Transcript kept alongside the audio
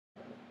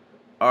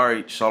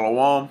Alright,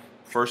 Shalom.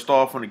 First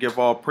off, I want to give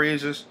all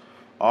praises,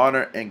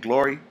 honor, and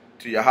glory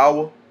to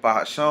Yahweh,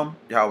 Bahasham,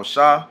 Yahweh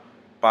Shah,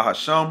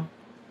 Bahasham,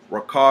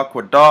 Rakah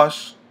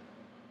Quadas.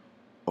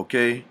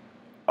 Okay,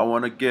 I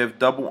want to give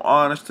double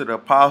honors to the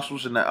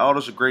apostles and the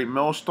elders of Great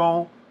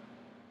Millstone.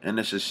 And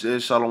this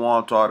is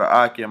Shalom to all the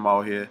Akim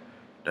out here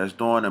that's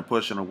doing and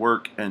pushing the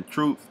work in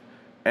truth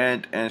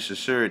and in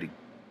sincerity.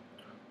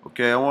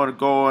 Okay, I want to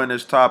go in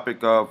this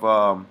topic of,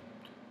 are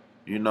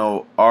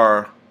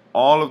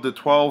all of the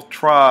 12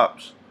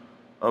 tribes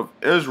of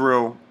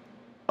Israel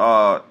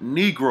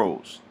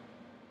Negroes.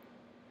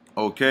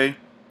 Okay,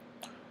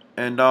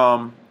 and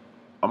I'm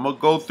gonna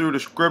go through the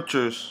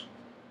scriptures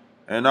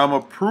and I'm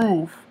gonna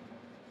prove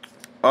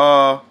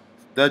that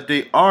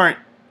they aren't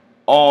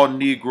all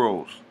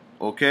Negroes.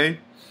 Okay,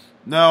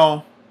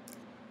 now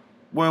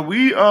when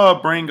we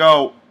bring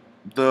out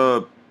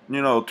the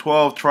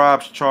 12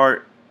 tribes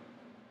chart,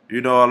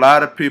 a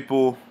lot of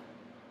people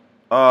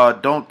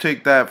don't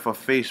take that for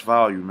face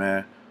value,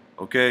 man.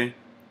 Okay,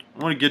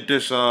 I'm gonna get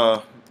this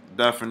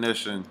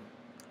definition,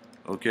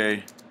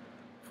 okay,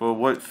 for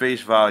what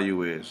face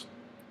value is.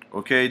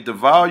 Okay, the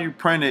value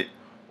printed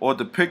or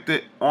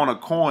depicted on a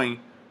coin,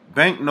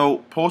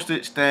 banknote,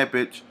 postage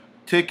stampage,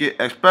 ticket,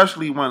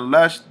 especially when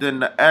less than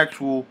the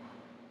actual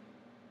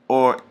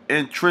or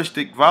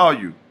intrinsic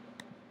value.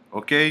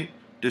 Okay,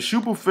 the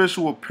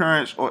superficial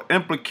appearance or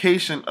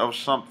implication of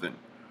something.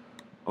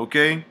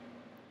 Okay,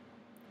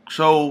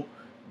 so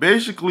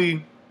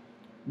basically,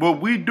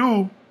 what we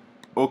do,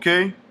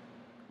 okay,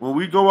 when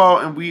we go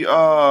out and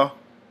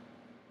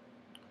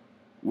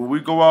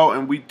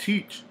we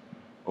teach,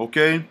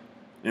 okay,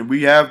 and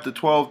we have the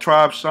 12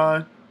 tribes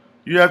sign,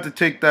 you have to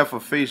take that for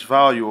face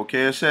value.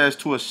 Okay, it says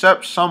to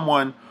accept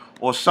someone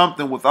or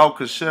something without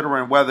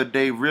considering whether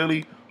they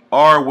really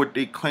are what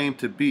they claim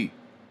to be.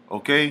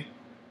 Okay,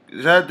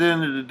 because at the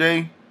end of the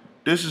day,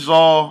 this is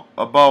all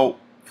about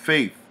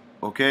faith.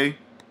 Okay,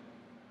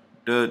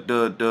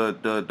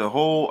 the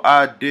whole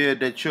idea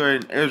that you're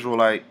an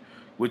Israelite,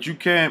 which you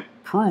can't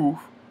prove,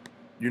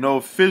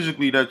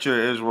 physically that you're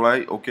an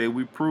Israelite. Okay,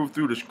 we prove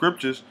through the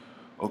scriptures,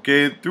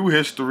 okay, through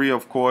history,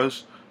 of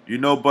course,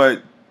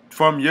 but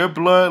from your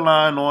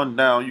bloodline on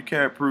down, you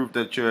can't prove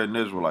that you're an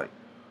Israelite.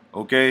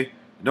 Okay, it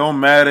don't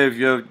matter if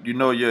you're,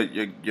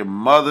 your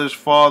mother's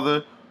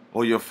father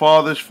or your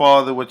father's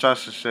father, which I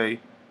should say,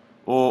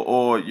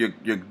 or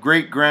your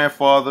great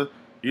grandfather.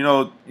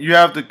 You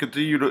have to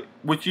continue to,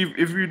 if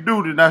you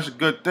do, then that's a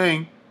good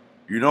thing,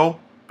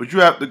 but you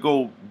have to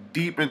go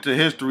deep into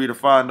history to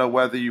find out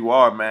whether you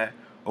are, man.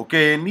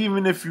 Okay, and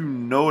even if you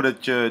know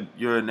that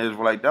you're an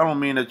Israelite, that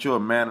don't mean that you're a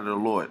man of the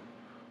Lord.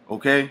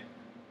 Okay,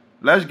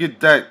 let's get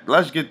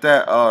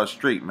that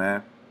straight,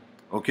 man.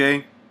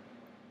 Okay,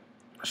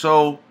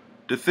 so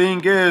the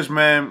thing is,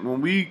 man,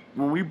 when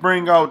we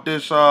bring out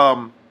this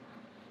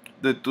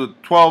the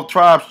 12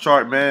 tribes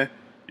chart, man,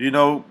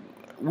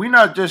 we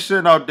not just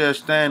sitting out there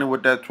standing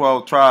with that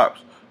 12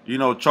 tribes,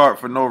 chart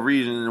for no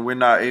reason, and we're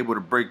not able to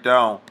break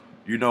down,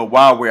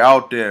 why we're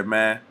out there,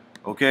 man.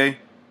 Okay?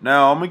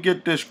 Now, I'm going to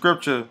get this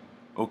scripture,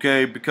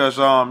 okay, because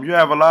you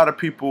have a lot of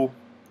people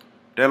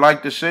that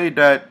like to say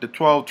that the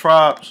 12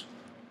 tribes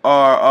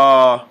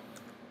are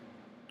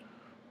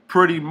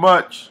pretty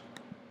much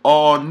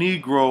all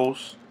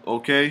Negroes,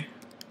 okay,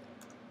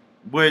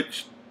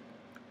 which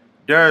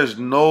there is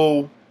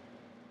no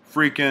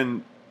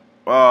freaking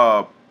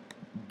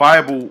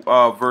Bible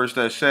verse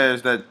that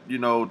says that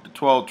the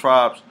 12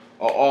 tribes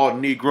are all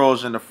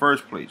Negroes in the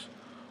first place.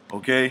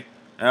 Okay,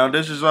 now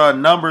this is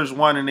Numbers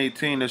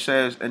 1:18. It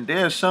says, "And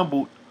they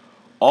assembled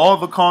all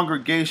the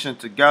congregation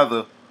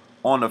together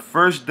on the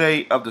first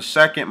day of the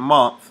second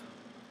month."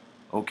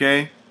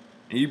 Okay,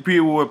 and you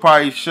people would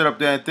probably sit up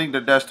there and think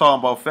that that's talking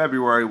about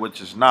February, which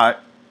is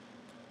not.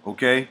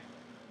 Okay,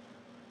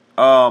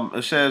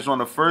 it says on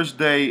the first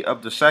day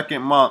of the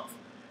second month.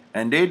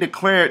 And they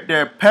declared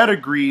their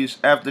pedigrees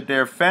after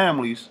their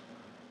families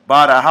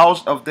by the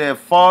house of their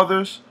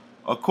fathers,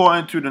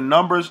 according to the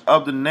numbers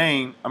of the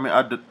name.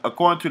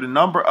 According to the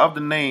number of the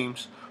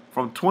names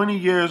from 20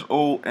 years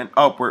old and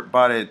upward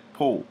by their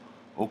poll.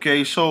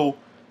 Okay, so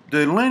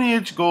the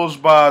lineage goes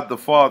by the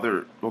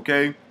father.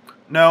 Okay,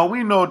 now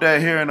we know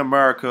that here in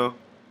America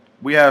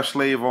we have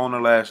slave owner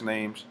last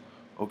names.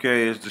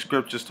 Okay, as the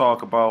scriptures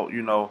talk about,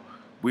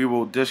 we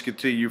will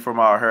discontinue from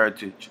our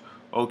heritage.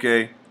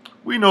 Okay,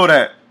 we know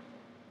that.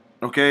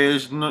 Okay,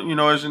 there's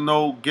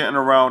no getting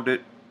around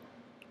it.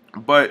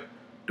 But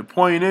the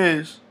point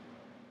is,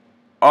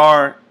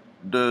 are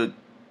the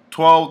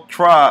 12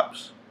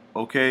 tribes,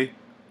 okay,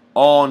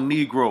 all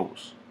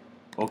Negroes?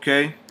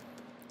 Okay.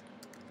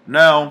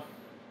 Now,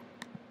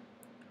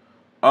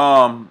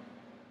 I'm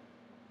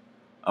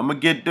gonna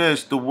get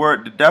this.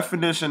 The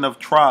definition of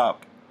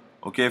tribe,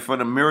 okay, for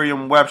the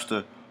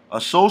Merriam-Webster: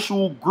 a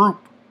social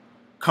group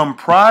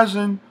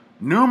comprising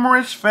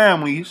numerous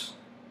families,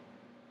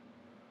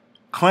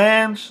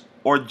 clans,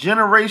 or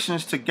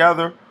generations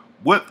together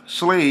with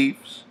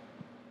slaves,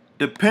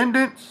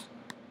 dependents,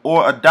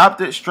 or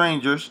adopted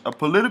strangers, a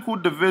political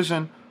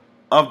division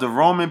of the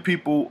Roman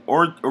people,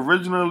 or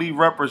originally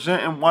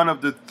representing one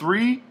of the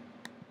three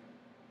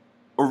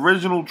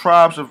original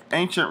tribes of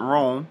ancient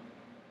Rome,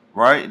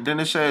 right? And then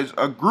it says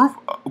a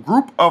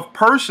group of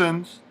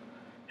persons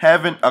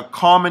having a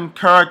common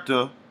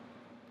character,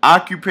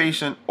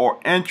 occupation, or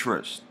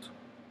interest.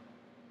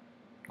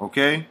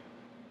 Okay?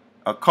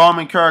 A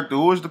common character.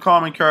 Who is the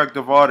common character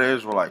of all the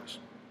Israelites?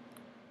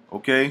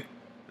 Okay?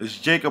 It's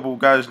Jacob who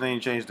got his name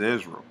changed to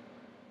Israel.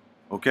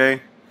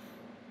 Okay?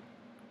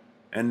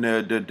 And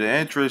the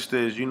interest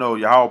is, you know,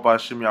 Yahweh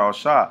Bashim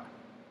Yahushua.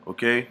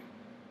 Okay?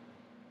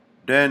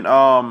 Then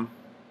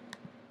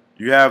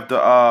you have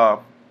the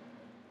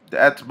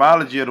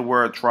etymology of the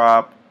word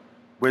tribe,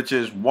 which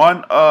is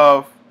one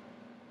of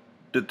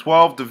the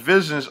 12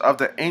 divisions of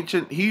the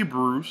ancient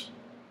Hebrews.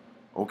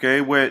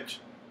 Okay, which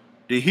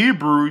the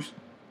Hebrews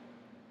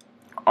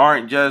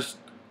aren't just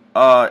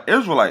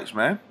Israelites,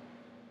 man.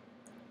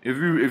 If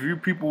you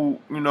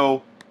people, you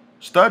know,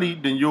 study,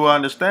 then you'll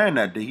understand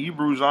that the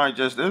Hebrews aren't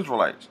just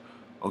Israelites.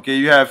 Okay,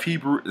 you have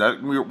Hebrew.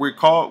 We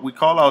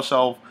call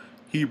ourselves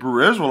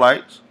Hebrew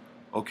Israelites.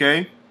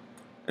 Okay,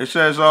 it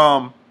says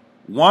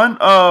one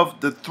of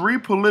the three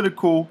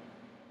political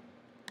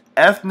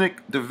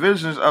ethnic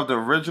divisions of the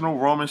original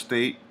Roman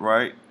state.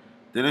 Right.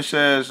 Then it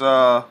says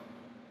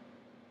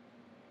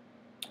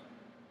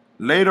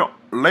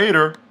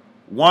later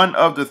one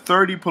of the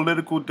 30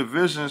 political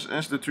divisions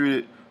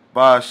instituted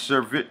by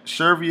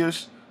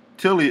Servius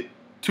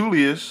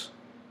Tullius.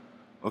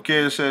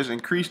 Okay, it says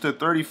increased to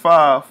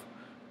 35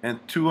 and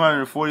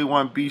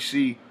 241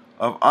 BC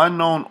of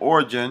unknown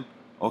origin.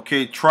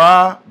 Okay,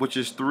 tri, which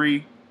is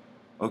 3.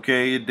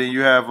 Okay, then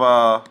you have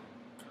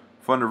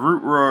from the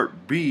root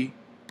word B.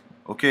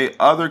 Okay,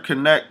 other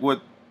connect with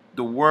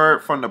the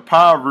word from the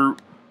power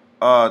root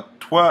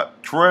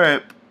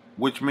treb,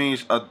 which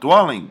means a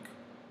dwelling.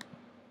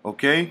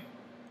 Okay.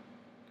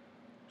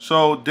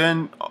 So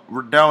then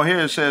down here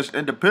it says,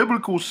 in the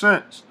biblical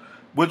sense,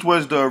 which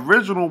was the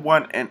original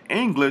one in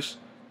English,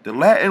 the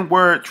Latin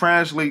word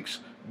translates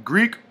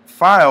Greek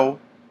phile,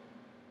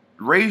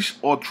 race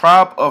or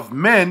tribe of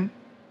men,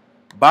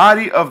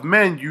 body of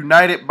men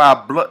united by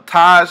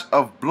ties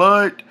of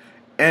blood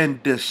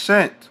and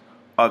descent,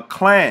 a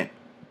clan.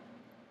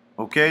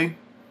 Okay?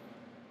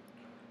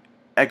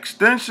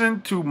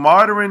 Extension to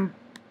modern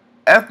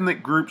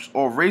ethnic groups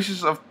or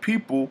races of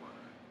people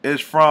is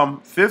from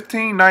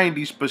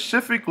 1590,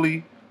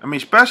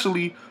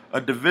 especially a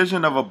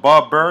division of a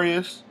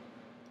barbarous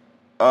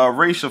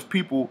race of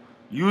people,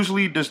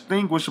 usually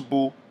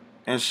distinguishable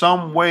in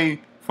some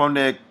way from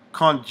their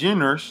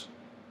congeners,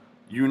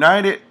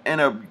 united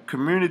in a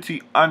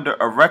community under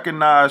a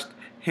recognized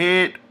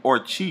head or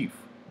chief.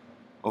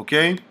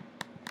 Okay?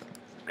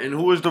 And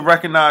who is the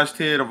recognized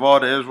head of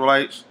all the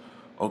Israelites?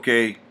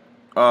 Okay,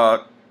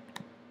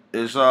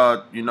 is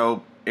you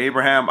know,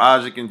 Abraham,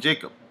 Isaac, and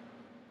Jacob.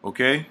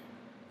 Okay?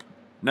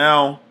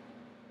 Now,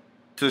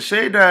 to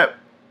say that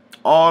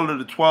all of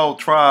the 12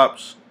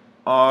 tribes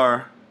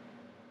are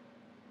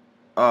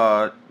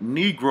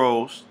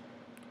Negroes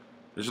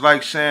is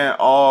like saying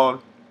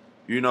all,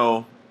 you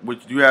know,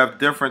 which you have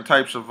different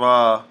types of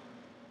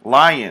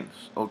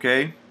lions.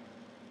 Okay?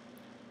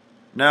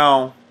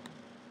 Now,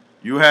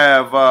 you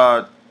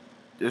have,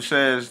 it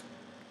says,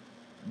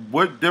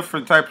 what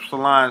different types of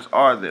lions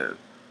are there?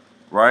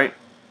 Right?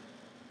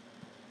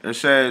 It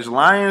says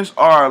lions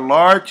are a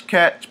large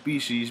cat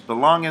species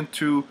belonging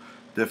to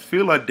the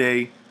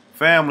Felidae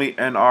family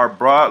and are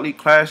broadly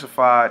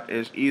classified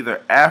as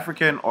either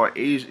African or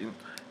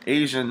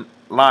Asian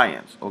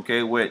lions.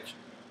 Okay, which,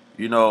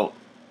 you know,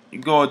 you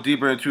go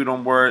deeper into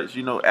them words.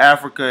 You know,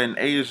 Africa and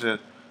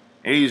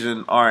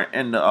Asian aren't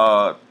in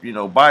the you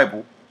know,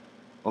 Bible.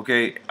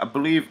 Okay, I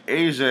believe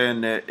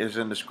Asia is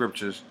in the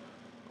scriptures.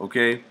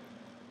 Okay,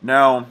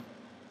 now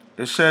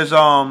it says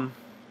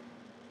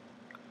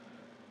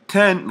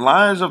 10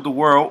 lions of the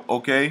world.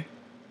 Okay,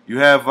 you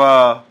have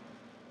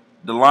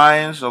the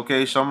lions.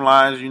 Okay, some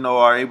lions, you know,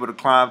 are able to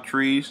climb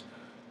trees.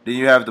 Then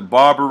you have the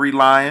Barbary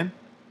lion.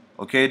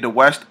 Okay, the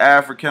West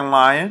African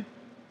lion.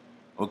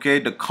 Okay,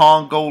 the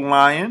Congo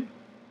lion.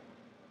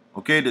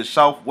 Okay, the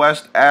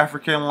Southwest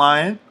African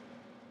lion.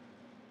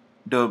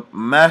 The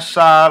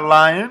Maasai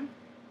lion.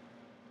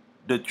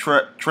 The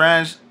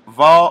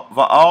Transvaal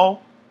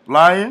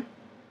lion.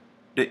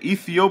 The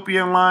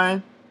Ethiopian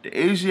lion. The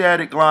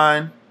Asiatic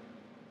lion.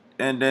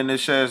 And then it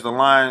says the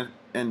lion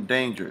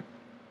endangered.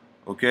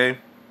 Okay.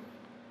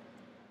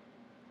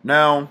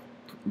 Now,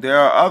 there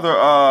are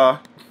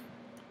other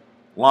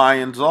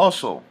lions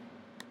also.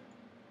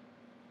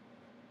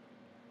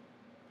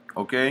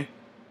 Okay.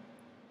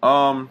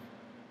 I'm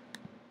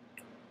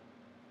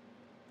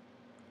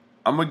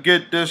gonna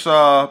get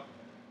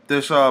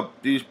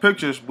these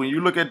pictures. When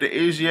you look at the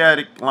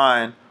Asiatic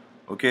lion,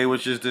 okay,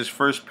 which is this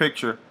first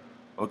picture,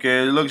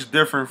 okay, it looks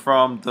different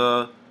from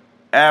the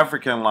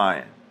African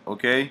lion.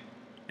 Okay.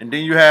 And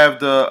then you have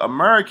the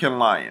American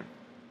lion.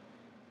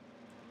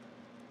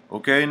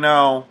 Okay,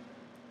 now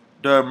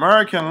the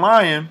American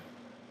lion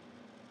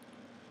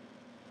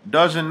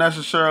doesn't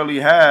necessarily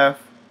have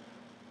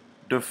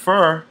the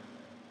fur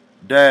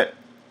that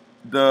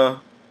the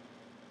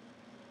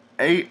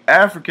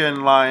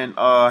African lion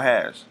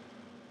has.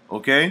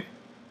 Okay?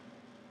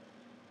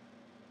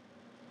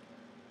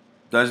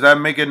 Does that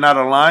make it not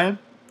a lion?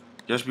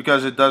 Just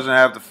because it doesn't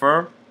have the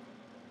fur?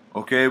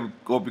 Okay?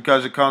 Or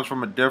because it comes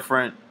from a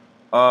different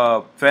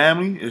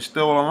family? It's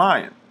still a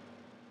lion.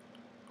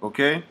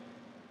 Okay?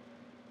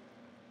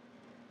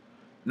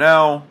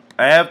 Now,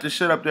 I have to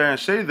sit up there and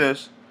say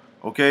this,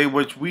 okay,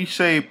 which we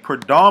say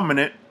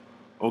predominant,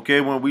 okay,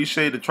 when we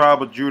say the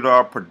tribe of Judah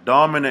are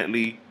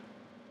predominantly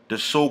the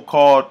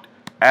so-called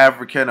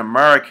African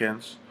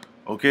Americans,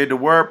 okay, the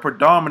word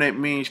predominant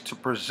means to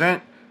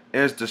present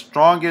as the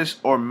strongest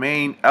or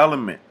main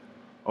element,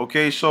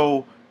 okay,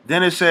 so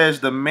then it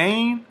says the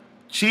main,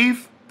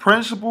 chief,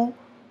 principal,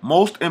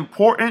 most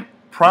important,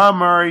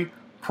 primary,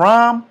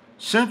 prime,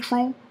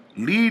 central,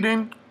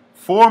 leading,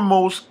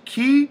 foremost,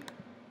 key,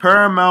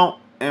 paramount,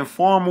 and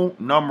formal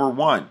number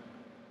one.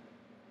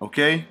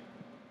 Okay?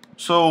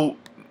 So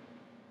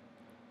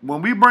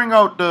when we bring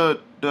out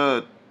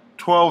the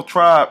 12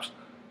 tribes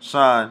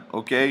sign,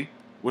 okay,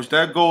 which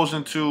that goes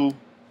into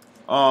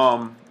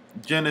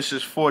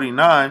Genesis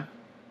 49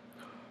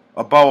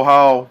 about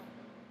how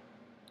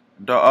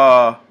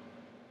the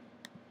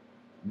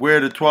where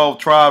the 12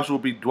 tribes will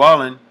be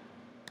dwelling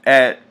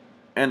at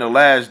in the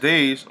last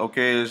days,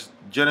 okay, is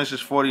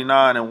Genesis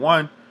 49 and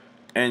 1.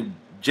 And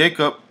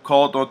Jacob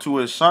called unto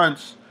his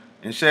sons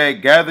and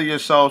said, gather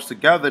yourselves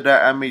together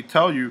that I may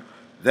tell you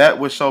that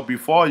which shall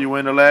befall you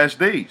in the last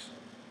days.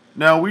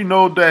 Now we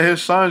know that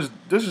his sons,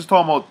 this is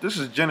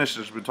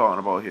Genesis we're talking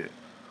about here.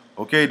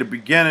 Okay, the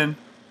beginning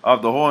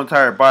of the whole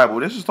entire Bible.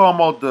 This is talking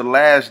about the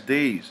last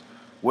days,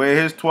 where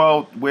his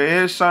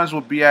sons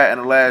will be at in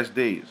the last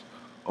days.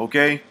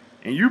 Okay?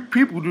 And you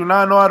people do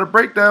not know how to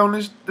break down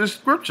this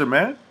scripture,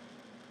 man.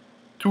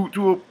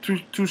 To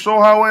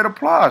show how it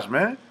applies,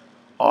 man.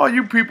 All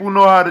you people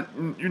know how to,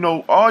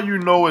 all you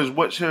know is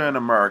what's here in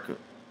America.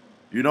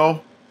 You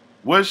know,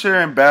 what's here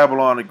in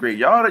Babylon the Great.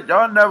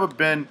 Y'all never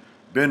been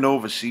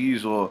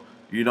overseas or,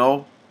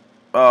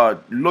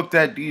 looked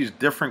at these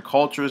different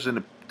cultures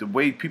and the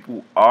way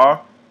people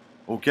are.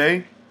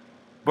 Okay?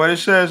 But it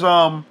says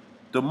the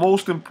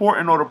most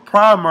important or the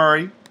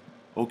primary,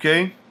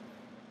 okay,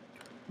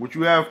 which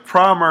you have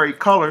primary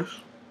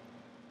colors,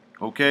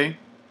 okay.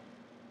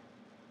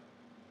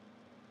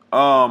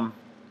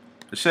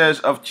 It says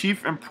of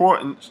chief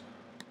importance,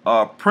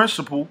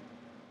 principle,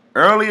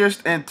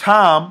 earliest in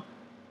time,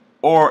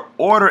 or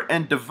order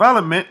and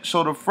development.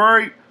 So the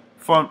very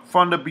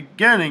from the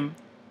beginning,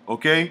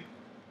 okay,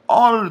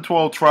 all of the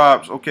 12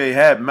 tribes, okay,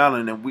 had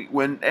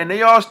melanin. And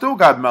they all still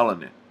got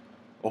melanin,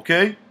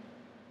 okay.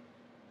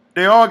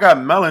 They all got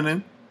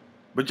melanin,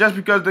 but just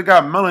because they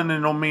got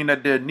melanin don't mean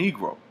that they're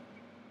Negro,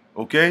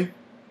 okay.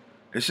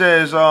 It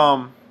says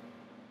not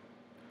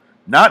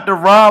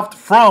derived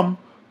from,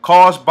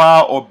 caused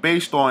by, or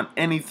based on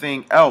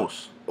anything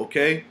else.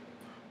 Okay?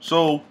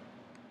 So, at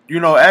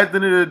the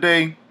end of the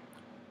day,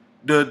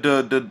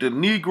 the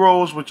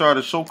Negroes, which are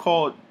the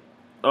so-called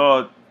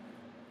tribe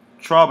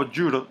of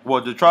Judah,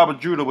 the tribe of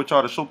Judah, which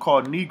are the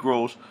so-called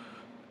Negroes,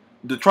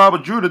 the tribe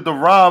of Judah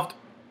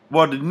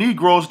the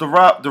Negroes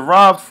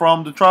derived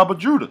from the tribe of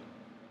Judah.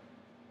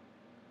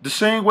 The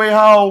same way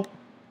how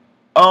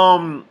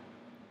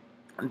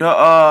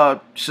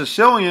the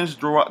Sicilians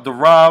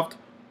derived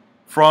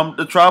from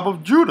the tribe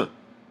of Judah.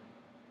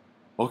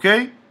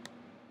 Okay?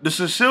 The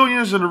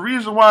Sicilians, and the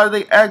reason why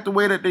they act the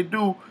way that they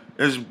do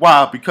is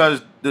why?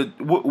 Because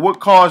what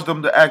caused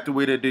them to act the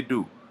way that they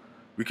do?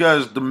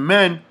 Because the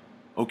men,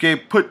 okay,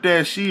 put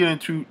their seed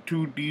into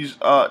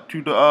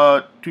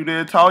the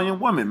Italian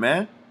women,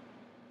 man.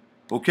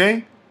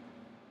 Okay?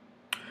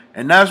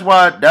 And that's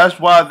why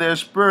their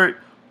spirit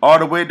are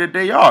the way that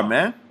they are,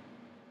 man.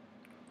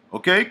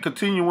 Okay,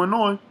 continuing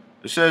on.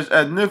 It says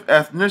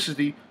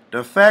ethnicity,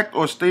 the fact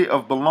or state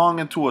of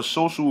belonging to a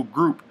social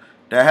group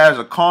that has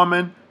a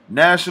common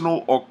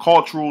national or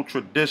cultural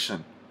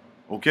tradition.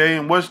 Okay,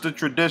 and what's the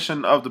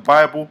tradition of the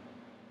Bible?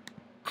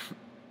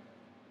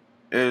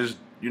 Is,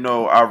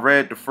 I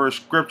read the first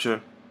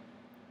scripture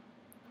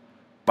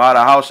by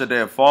the house of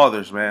their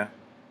fathers, man.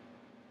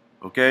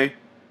 Okay?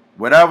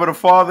 Whatever the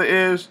father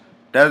is,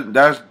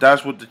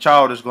 that's what the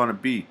child is going to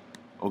be.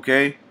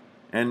 Okay?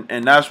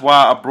 And that's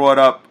why I brought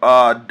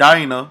up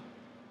Dinah.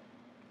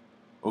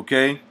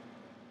 Okay?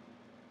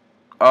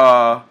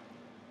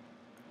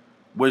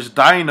 Which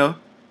Dinah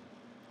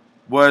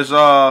was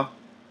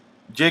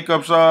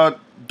Jacob's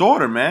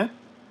daughter, man.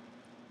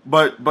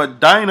 But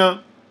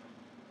Dinah,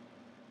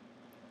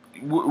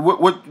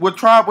 what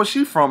tribe was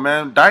she from,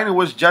 man? Dinah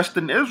was just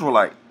an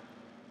Israelite.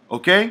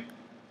 Okay?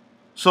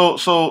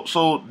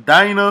 So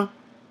Dinah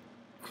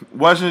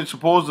wasn't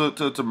supposed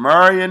to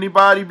marry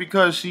anybody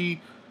because she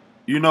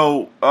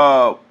was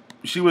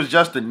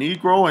just a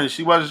Negro and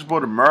she wasn't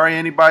supposed to marry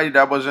anybody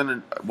that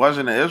wasn't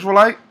an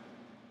Israelite.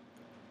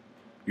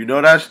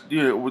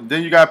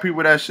 Then you got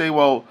people that say,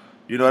 well,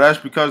 that's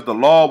because the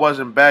law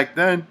wasn't back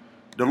then.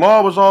 The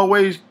law was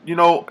always, it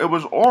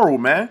was oral,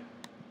 man.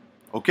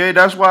 Okay,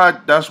 that's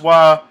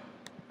why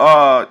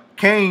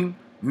Cain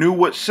knew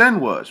what sin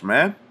was,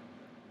 man.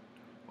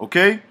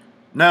 Okay?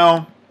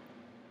 Now,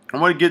 I'm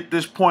going to get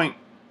this point,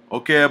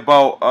 okay,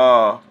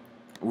 about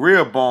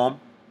Rehoboam,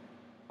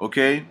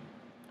 okay?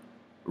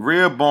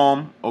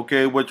 Rehoboam,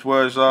 okay, which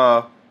was,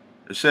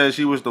 it says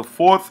he was the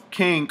fourth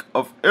king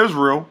of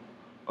Israel,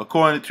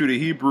 according to the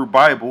Hebrew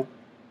Bible,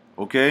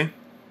 okay?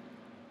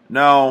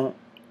 Now,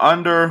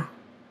 under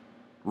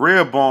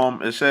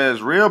Rehoboam, it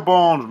says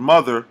Rehoboam's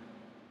mother,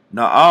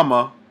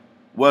 Naamah,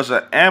 was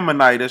an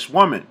Ammonitess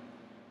woman,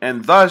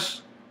 and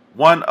thus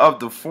one of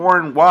the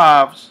foreign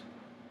wives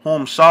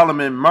whom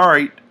Solomon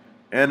married.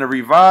 In the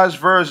Revised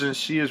Version,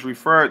 she is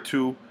referred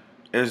to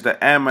as the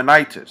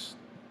Ammonitess,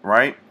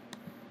 right?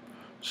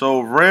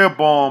 So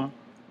Rehoboam's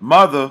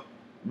mother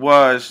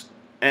was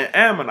an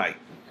Ammonite,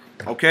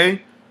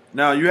 okay?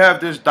 Now you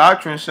have this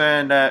doctrine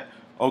saying that,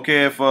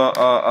 okay, if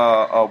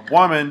a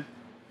woman,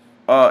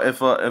 if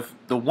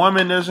the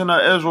woman isn't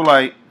an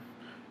Israelite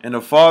and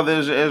the father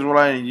is an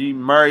Israelite and he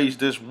marries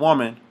this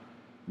woman,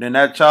 then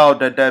that child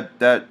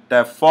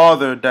that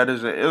father that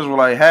is an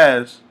Israelite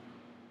has,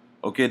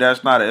 okay,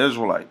 that's not an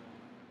Israelite,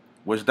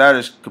 which that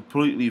is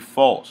completely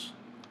false.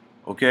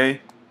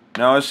 Okay?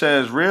 Now it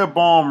says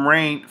Rehoboam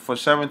reigned for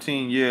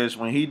 17 years.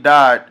 When he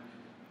died,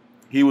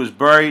 he was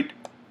buried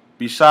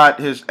beside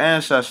his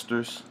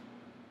ancestors,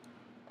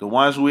 the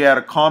ones we had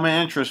a common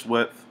interest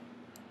with.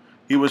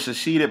 He was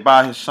succeeded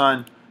by his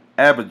son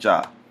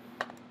Abijah.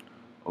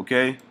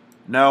 Okay?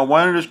 Now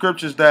one of the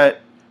scriptures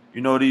that,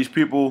 these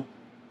people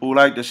who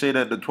like to say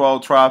that the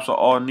 12 tribes are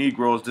all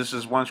Negroes, this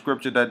is one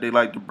scripture that they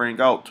like to bring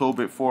out,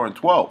 Tobit 4 and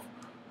 12.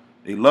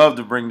 They love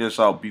to bring this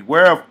out.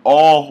 Beware of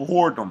all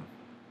whoredom,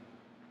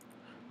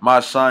 my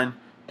son,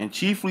 and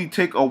chiefly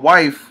take a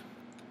wife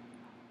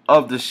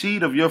of the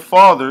seed of your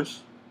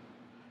fathers,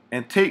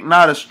 and take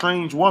not a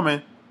strange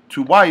woman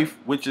to wife,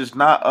 which is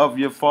not of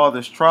your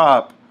father's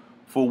tribe,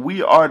 for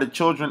we are the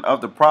children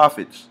of the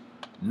prophets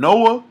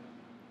Noah,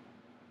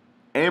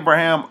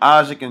 Abraham,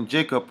 Isaac, and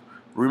Jacob.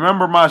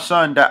 Remember, my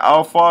son, that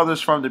our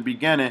fathers from the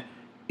beginning,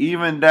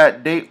 even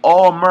that they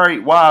all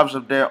married wives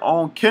of their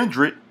own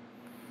kindred,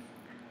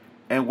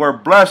 and were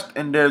blessed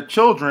in their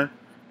children,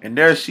 and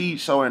their seed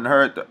shall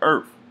inherit the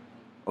earth.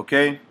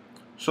 Okay,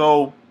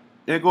 so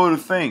there go the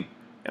thing.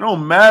 It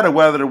don't matter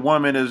whether the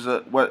woman is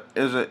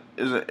an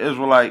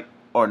Israelite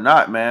or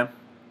not, man.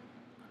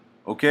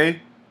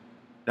 Okay,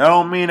 that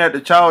don't mean that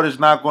the child is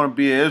not going to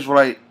be an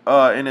Israelite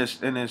in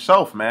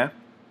itself, man.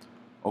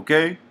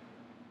 Okay,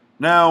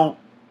 now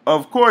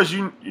of course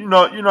you're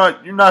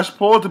not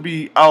supposed to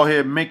be out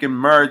here making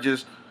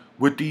marriages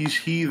with these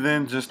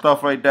heathens and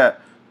stuff like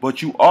that.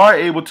 But you are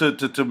able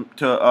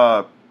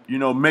to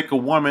make a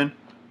woman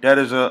that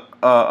is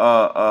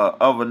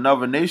of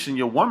another nation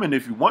your woman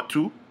if you want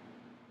to.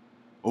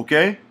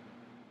 Okay?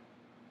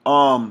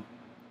 And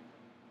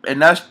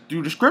that's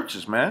through the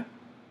scriptures, man.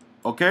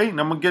 Okay? And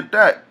I'm gonna get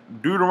that.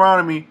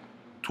 Deuteronomy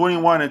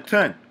 21 and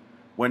 10.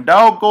 When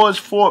thou goest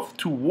forth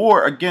to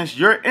war against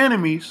your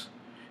enemies,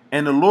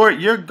 and the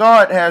Lord your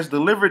God has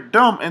delivered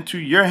them into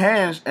your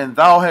hands, and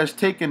thou hast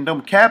taken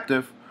them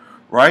captive,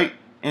 right?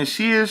 And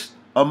she is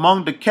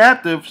among the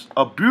captives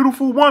a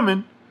beautiful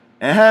woman,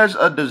 and has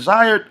a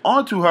desire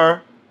unto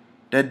her,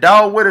 that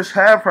thou wouldest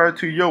have her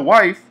to your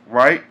wife,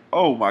 right?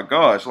 Oh my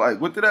gosh, like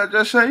what did I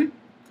just say?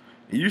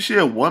 You see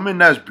a woman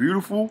that's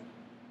beautiful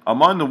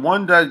among the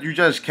one that you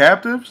just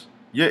captives,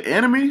 your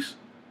enemies,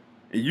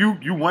 and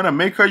you want to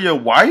make her your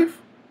wife?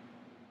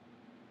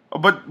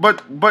 But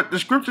the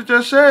scripture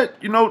just said,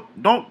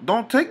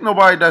 don't take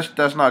nobody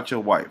that's not your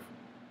wife.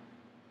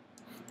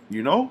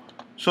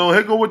 So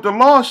here go what the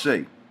law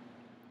say.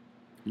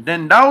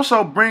 Then thou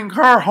shalt bring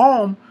her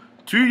home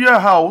to your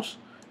house,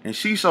 and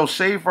she shall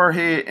shave her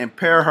head and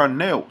pare her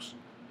nails.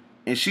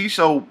 And she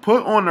shall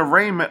put on the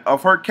raiment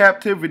of her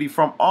captivity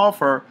from off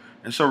her,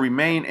 and shall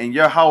remain in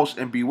your house,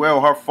 and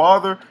bewail her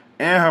father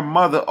and her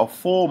mother a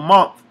full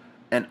month.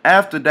 And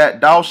after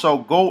that thou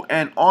shalt go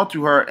in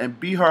unto her, and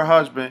be her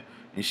husband,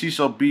 and she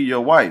shall be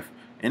your wife.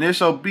 And it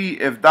shall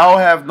be, if thou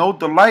have no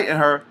delight in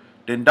her,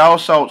 then thou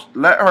shalt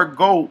let her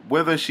go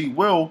whither she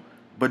will,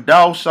 but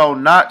thou shalt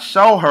not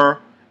sell her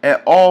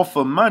at all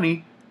for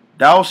money.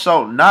 Thou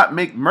shalt not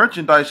make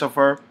merchandise of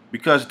her,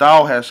 because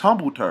thou hast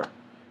humbled her.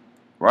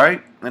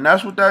 Right? And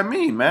that's what that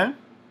means, man.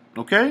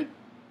 Okay?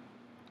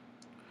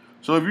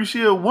 So if you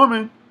see a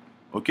woman,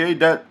 okay,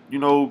 that you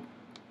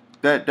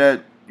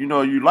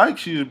like,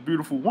 she's a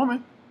beautiful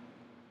woman,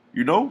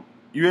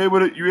 you're able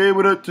to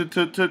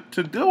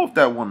deal with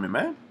that woman,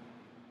 man.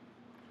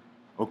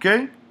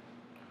 Okay?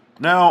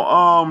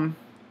 Now,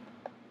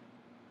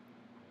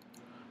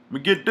 let me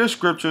get this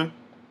scripture.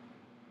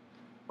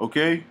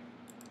 Okay?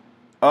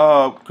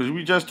 Because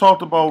we just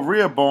talked about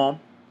Rehoboam.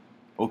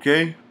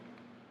 Okay?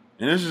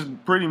 And this is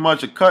pretty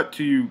much a cut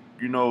to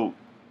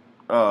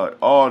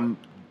all,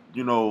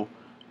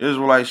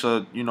 Israelites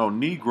are,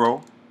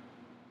 Negro.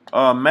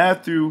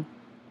 Matthew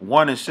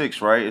 1 and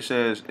 6, right? It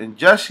says, and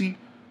Jesse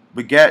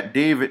begat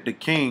David the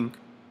king,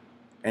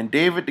 and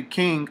David the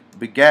king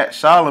begat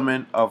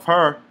Solomon of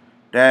her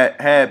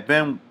that had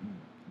been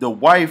the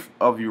wife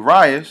of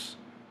Urias,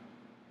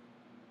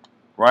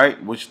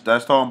 right? Which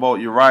that's talking about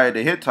Uriah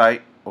the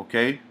Hittite,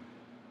 okay?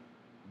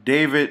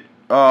 David,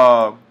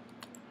 uh,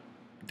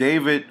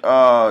 David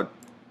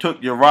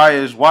took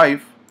Uriah's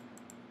wife,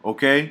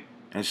 okay,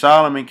 and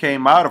Solomon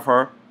came out of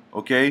her,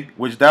 okay,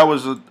 which that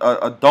was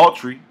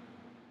adultery,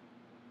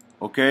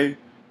 okay.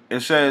 It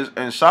says,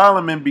 and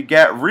Solomon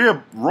begat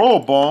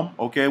Rehoboam,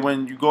 okay.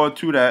 When you go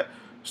into that,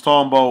 it's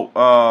talking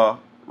about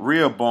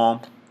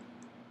Rehoboam,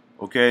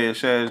 okay. It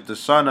says the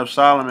son of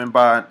Solomon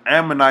by an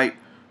Ammonite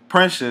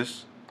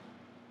princess,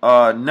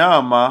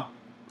 Naamah,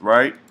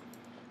 right?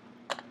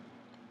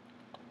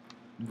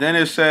 Then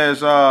it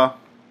says, and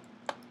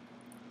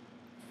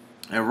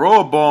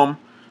Rehoboam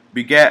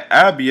begat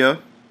Abiah,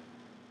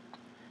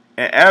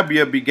 and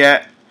Abiah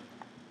begat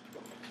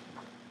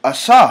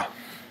Asa,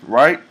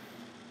 right?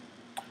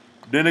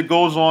 Then it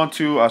goes on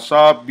to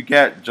Asa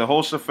begat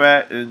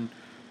Jehoshaphat, and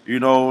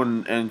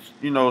and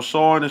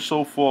so on and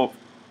so forth,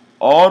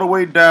 all the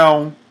way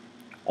down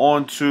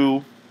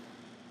onto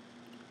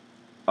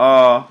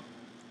uh,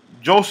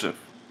 Joseph.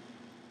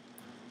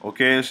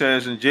 Okay, it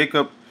says, and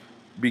Jacob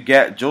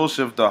begat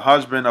Joseph, the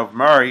husband of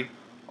Mary,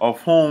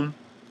 of whom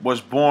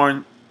was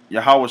born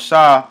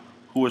Yahushua,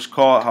 who is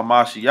called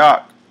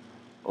Hamashiach.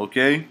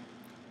 Okay,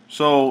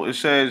 so it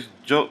says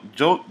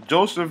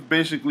Joseph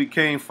basically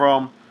came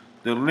from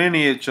the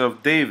lineage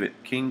of David,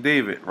 King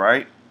David,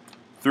 right?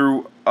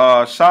 Through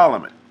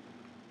Solomon,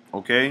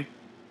 okay?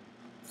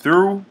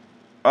 Through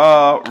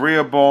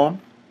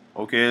Rehoboam,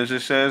 okay, as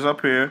it says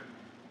up here,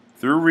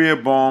 through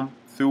Rehoboam,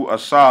 through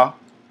Asa,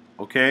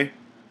 okay?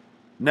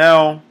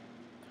 Now,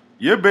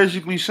 you're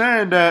basically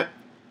saying that,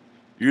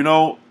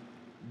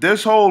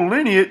 this whole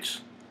lineage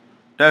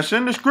that's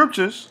in the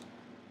scriptures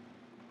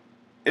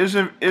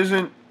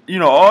isn't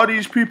all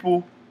these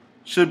people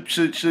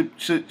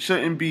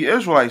shouldn't be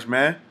Israelites,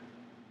 man.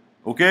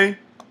 Okay?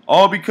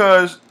 All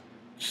because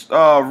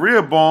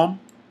Rehoboam,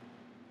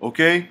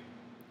 okay,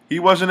 he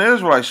wasn't an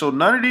Israelite. So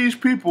none of these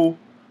people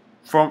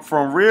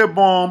from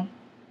Rehoboam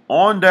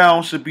on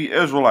down should be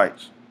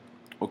Israelites.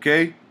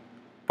 Okay?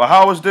 But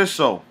how is this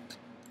so?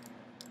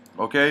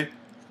 Okay?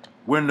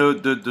 When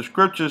the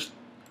scriptures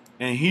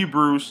in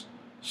Hebrews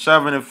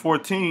 7 and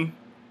 14,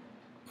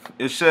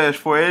 it says,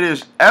 for it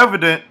is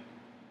evident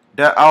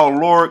that our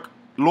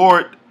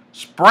Lord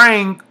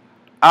sprang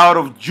out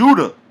of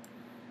Judah.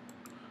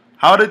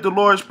 How did the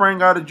Lord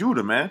spring out of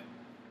Judah, man?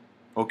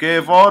 Okay,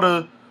 if all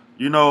the,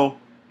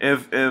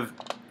 if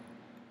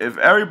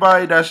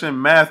everybody that's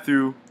in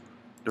Matthew,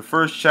 the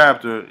first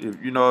chapter,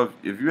 if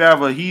you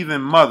have a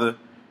heathen mother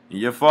and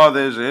your father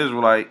is an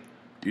Israelite,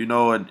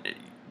 and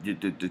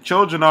the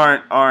children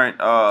aren't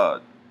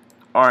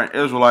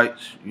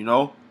Israelites,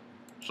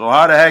 So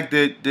how the heck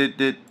did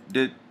the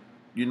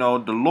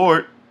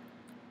Lord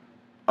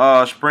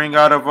spring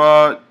out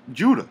of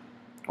Judah?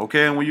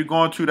 Okay, and when you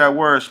go into that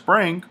word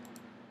spring,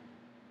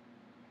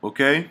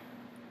 okay,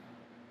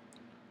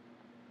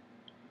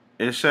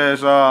 it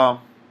says,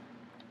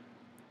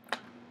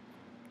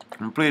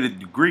 completed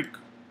the Greek.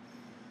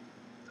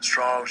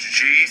 Strong's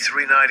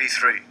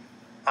G393.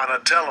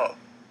 Anatello.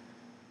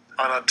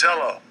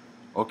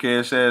 Okay,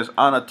 it says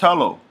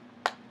Anatello.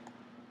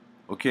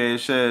 Okay, it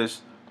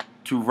says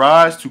to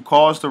rise, to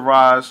cause the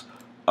rise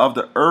of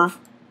the earth,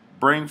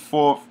 bring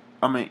forth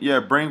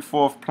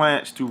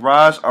plants, to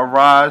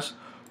arise,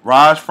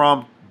 rise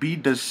from, be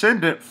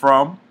descendant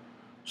from.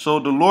 So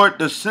the Lord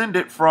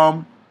descended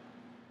from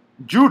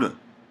Judah.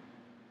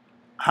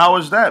 How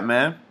is that,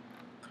 man?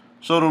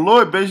 So the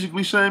Lord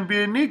basically saying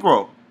be a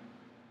Negro.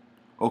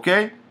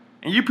 Okay?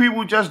 And you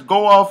people just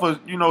go off of,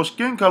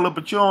 skin color,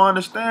 but you don't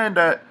understand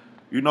that,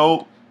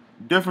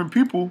 different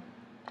people,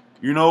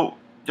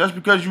 just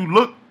because you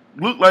look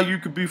like you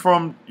could be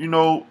from, a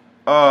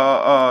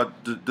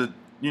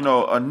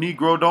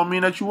Negro don't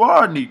mean that you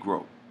are a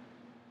Negro.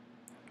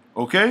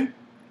 Okay?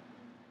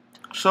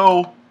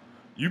 So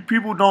you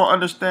people don't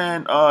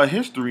understand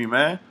history,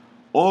 man.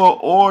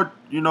 Or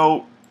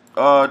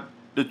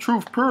the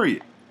truth,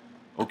 period.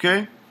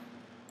 Okay?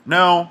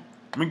 Now,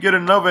 let me get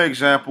another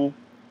example.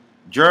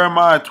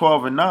 Jeremiah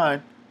 12 and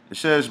 9. It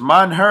says,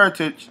 mine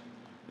heritage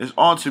is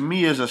unto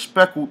me as a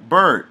speckled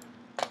bird.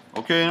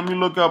 Okay, let me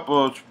look up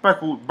a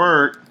speckled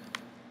bird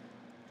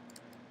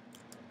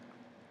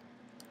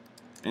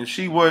and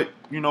see what,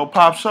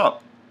 pops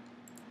up.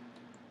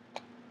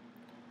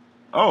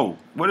 Oh,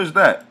 what is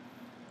that?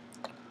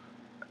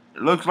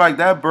 It looks like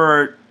that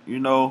bird, and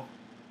it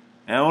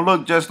don't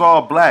look just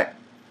all black.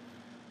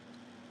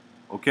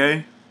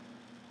 Okay?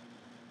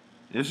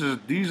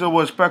 These are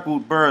what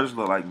speckled birds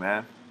look like,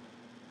 man.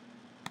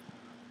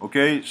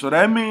 Okay, so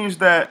that means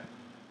that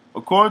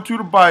according to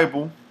the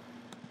Bible,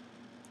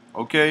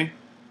 okay,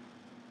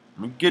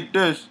 let me get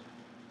this.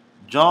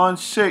 John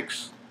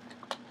 6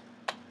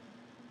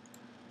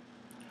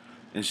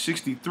 and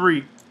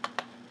 63,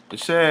 it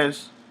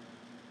says,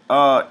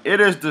 it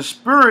is the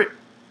spirit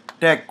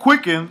that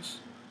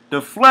quickens,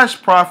 the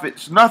flesh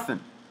profits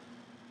nothing.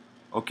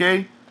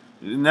 Okay?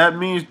 And that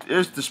means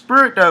it's the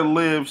spirit that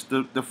lives,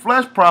 the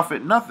flesh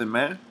profit nothing,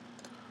 man.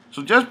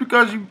 So just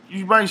because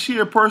you might see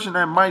a person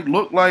that might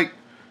look like,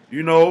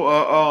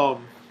 an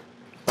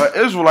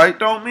Israelite,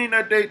 don't mean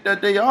that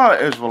they are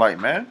an Israelite,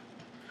 man.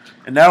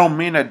 And that don't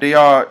mean that they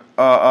are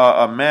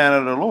a man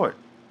of the Lord.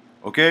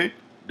 Okay?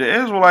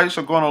 The Israelites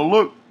are going to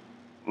look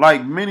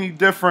like many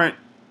different,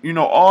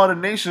 all the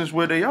nations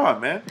where they are,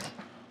 man.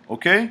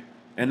 Okay?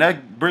 And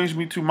that brings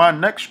me to my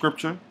next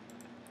scripture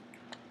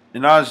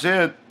in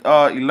Isaiah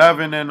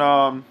 11, and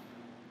I'm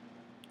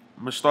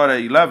going to start at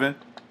 11.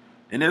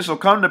 And it shall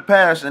come to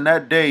pass in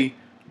that day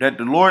that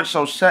the Lord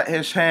shall set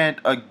his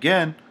hand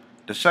again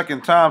the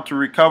second time to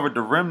recover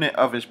the remnant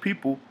of his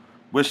people,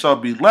 which shall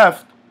be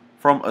left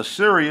from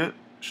Assyria.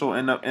 So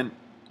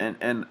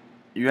and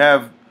you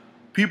have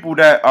people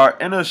that are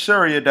in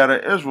Assyria that are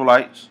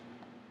Israelites,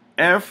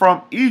 and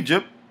from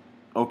Egypt.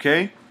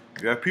 Okay,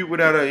 you have people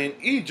that are in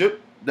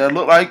Egypt that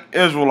look like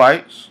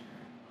Israelites,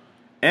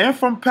 and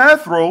from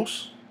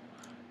Pathros,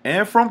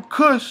 and from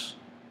Cush,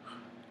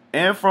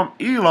 and from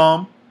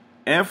Elam,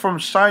 and from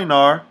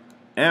Shinar,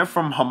 and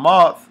from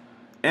Hamath,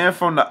 and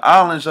from the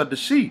islands of the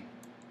sea.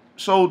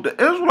 So the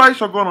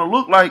Israelites are going to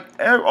look like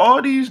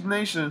all these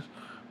nations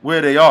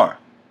where they are.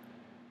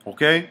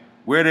 Okay?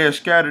 Where they're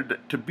scattered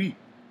to be.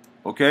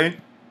 Okay?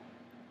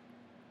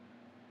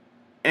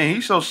 And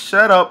he shall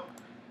set up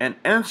an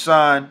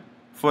ensign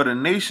for the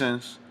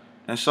nations,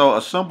 and shall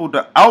assemble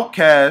the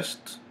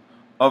outcasts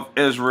of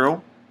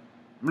Israel.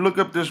 Look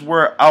up this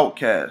word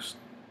outcast.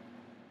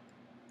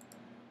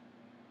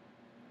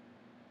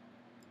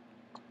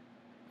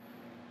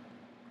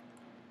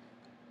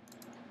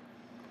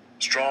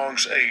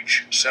 Strong's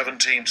H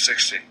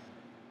 1760.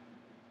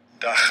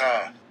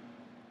 Dacha.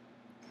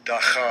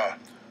 Dacha.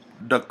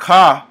 The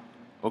ka,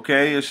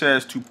 okay, it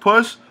says to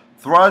push,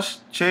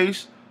 thrust,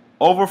 chase,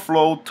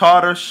 overflow,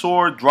 totter,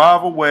 soar,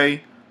 drive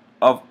away,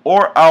 of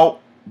or out,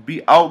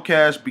 be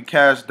outcast, be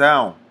cast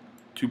down.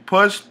 To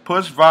push,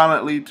 push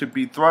violently, to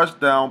be thrust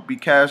down, be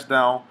cast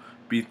down,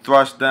 be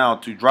thrust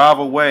down, to drive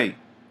away.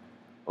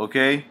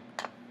 Okay?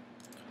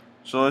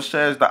 So it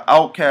says the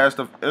outcast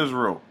of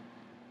Israel.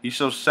 He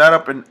shall set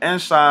up an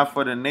ensign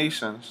for the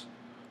nations.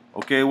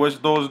 Okay, what's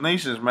those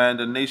nations, man?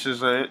 The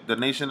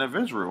nation of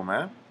Israel,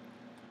 man.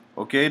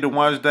 Okay, the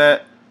ones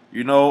that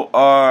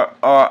are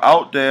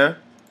out there,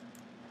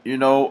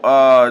 don't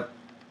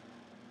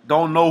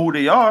know who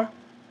they are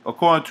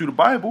according to the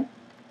Bible,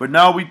 but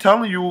now we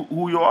telling you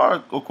who you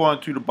are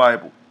according to the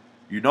Bible.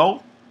 You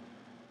know,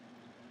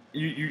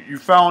 you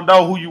found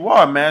out who you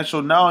are, man. So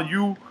now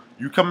you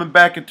coming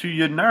back into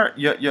your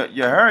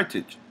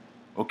heritage.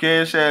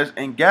 Okay, it says,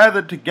 and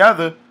gathered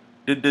together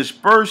the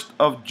dispersed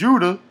of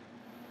Judah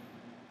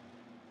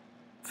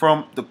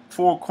from the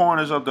four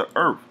corners of the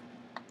earth.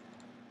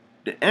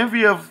 The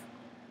envy of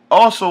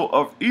also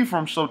of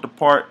Ephraim shall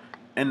depart,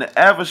 and the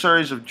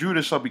adversaries of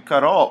Judah shall be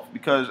cut off.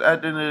 Because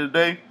at the end of the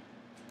day,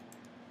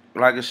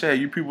 like I said,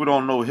 you people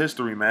don't know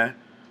history, man.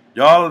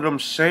 Y'all are them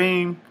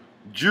same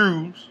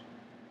Jews,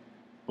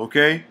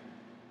 okay?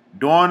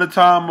 During the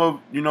time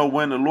of,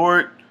 when the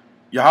Lord,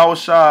 Yahweh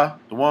Shah,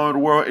 the one of the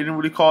world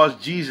inwardly calls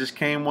Jesus,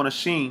 came on the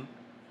scene.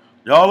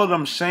 Y'all are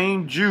them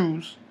same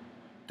Jews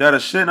that are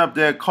sitting up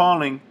there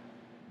calling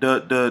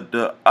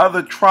the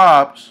other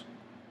tribes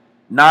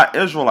not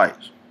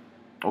Israelites.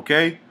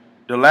 Okay?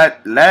 The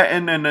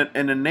Latin and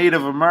the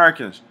Native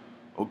Americans.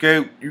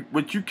 Okay?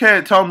 But you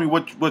can't tell me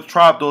what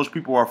tribe those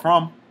people are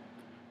from.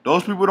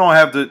 Those people don't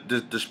have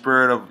the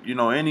spirit of,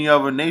 any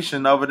other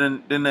nation other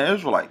than the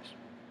Israelites.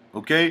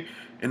 Okay?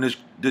 And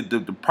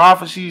the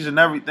prophecies and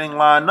everything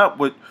line up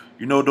with,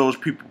 those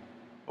people.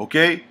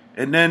 Okay?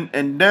 And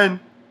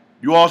then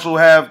you also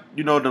have,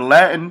 the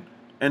Latin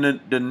and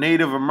the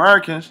Native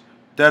Americans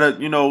that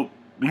are,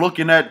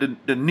 looking at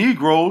the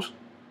Negroes,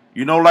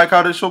 like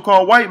how the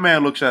so-called white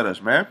man looks at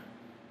us, man.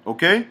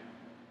 Okay?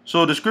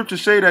 So the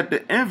scriptures say that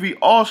the envy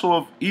also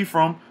of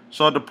Ephraim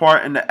shall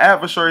depart, and the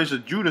adversaries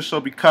of Judah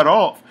shall be cut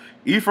off.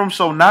 Ephraim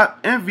shall not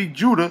envy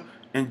Judah,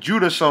 and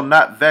Judah shall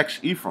not vex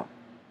Ephraim.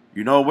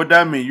 You know what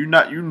that mean? You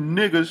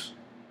niggas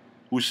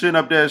who sitting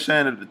up there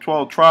saying that the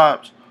 12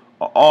 tribes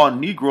are all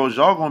Negroes,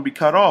 y'all gonna be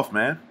cut off,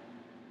 man.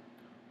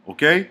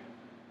 Okay?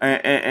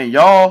 And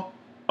y'all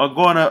are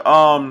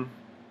gonna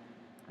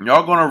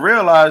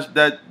realize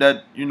that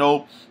the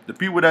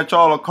people that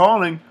y'all are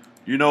calling,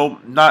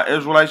 not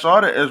Israelites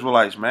are the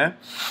Israelites, man.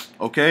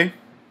 Okay?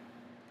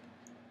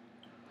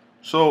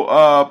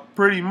 So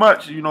pretty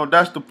much,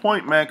 that's the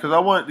point, man, because I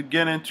wanted to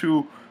get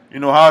into,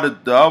 how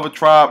the other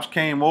tribes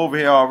came over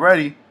here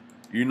already,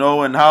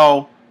 and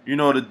how,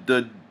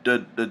 the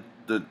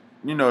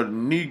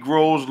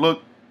Negroes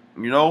look,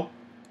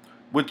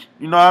 which,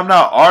 I'm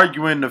not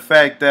arguing the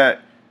fact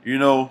that,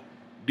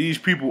 these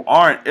people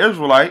aren't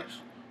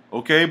Israelites,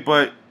 okay,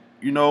 but,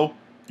 you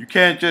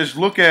can't just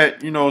look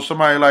at,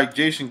 somebody like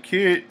Jason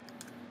Kidd,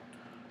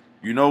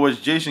 as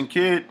Jason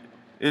Kidd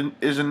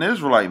is an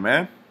Israelite,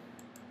 man.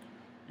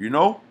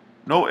 No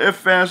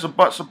ifs, ands, or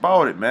buts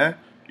about it, man.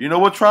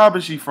 What tribe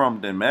is he from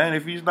then, man?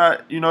 If he's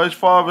not, his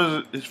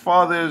father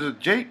is a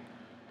Jake,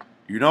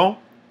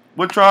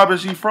 what tribe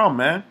is he from,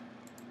 man?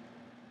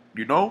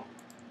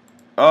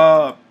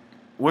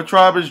 What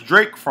tribe is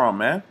Drake from,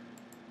 man?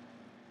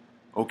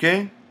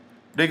 Okay?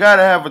 They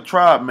gotta have a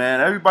tribe,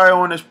 man. Everybody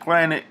on this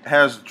planet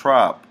has a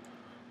tribe.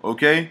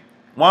 Okay?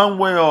 One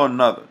way or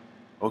another.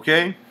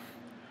 Okay?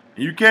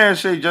 You can't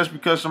say just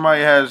because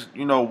somebody has,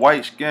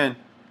 white skin,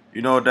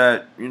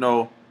 that,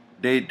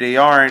 they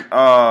aren't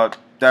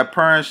that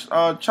parent's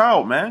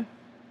child, man.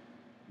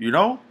 You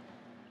know?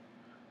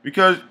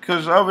 Because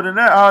other than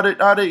that,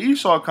 how did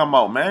Esau come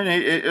out, man?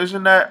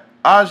 Isn't that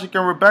Isaac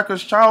and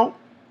Rebecca's child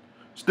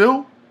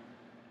still?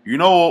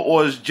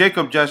 Or is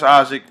Jacob just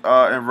Isaac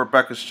and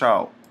Rebecca's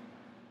child?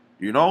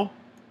 You know?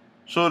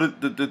 So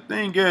the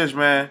thing is,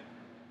 man,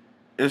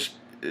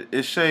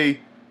 it say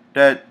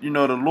that, the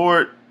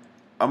Lord,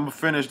 I'm gonna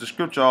finish the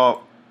scripture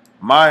off.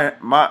 My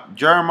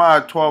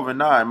Jeremiah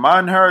 12:9. My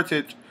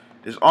inheritance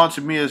is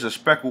unto me as a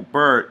speckled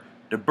bird.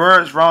 The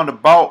birds round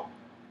about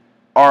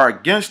are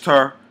against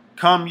her.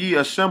 Come ye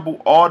assemble,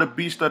 all the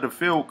beasts of the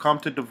field come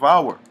to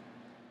devour.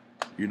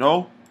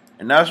 And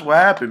that's what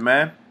happened,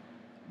 man.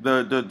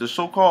 The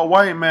so-called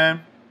white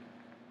man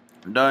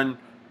done,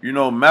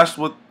 messed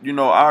with,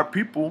 our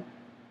people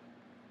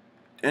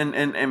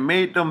and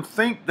made them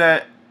think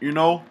that,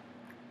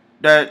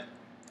 that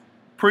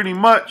pretty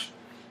much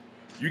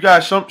you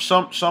got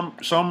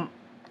some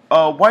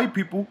white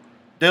people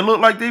that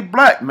look like they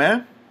black,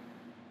 man.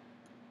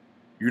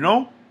 You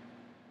know?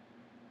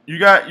 You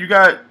got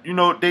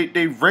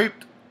they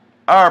raped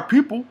our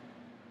people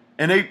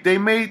and they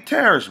made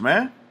terrorists,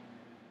 man.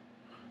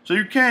 So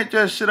you can't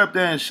just sit up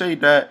there and say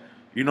that,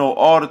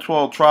 all the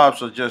 12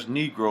 tribes are just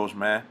Negroes,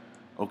 man.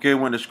 Okay,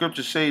 when the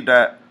scriptures say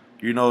that,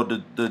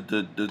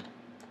 the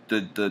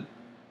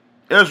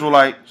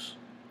Israelites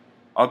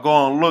are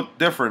going to look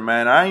different,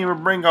 man. I ain't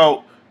even bring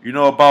out,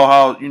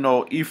 about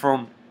how,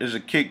 Ephraim is a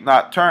kick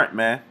not turned,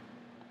 man.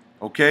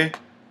 Okay?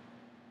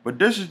 But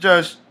this is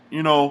just,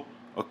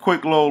 a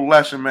quick little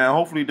lesson, man.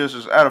 Hopefully this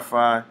is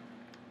edifying,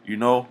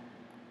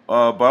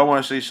 But I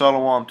want to say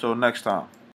shalom until next time.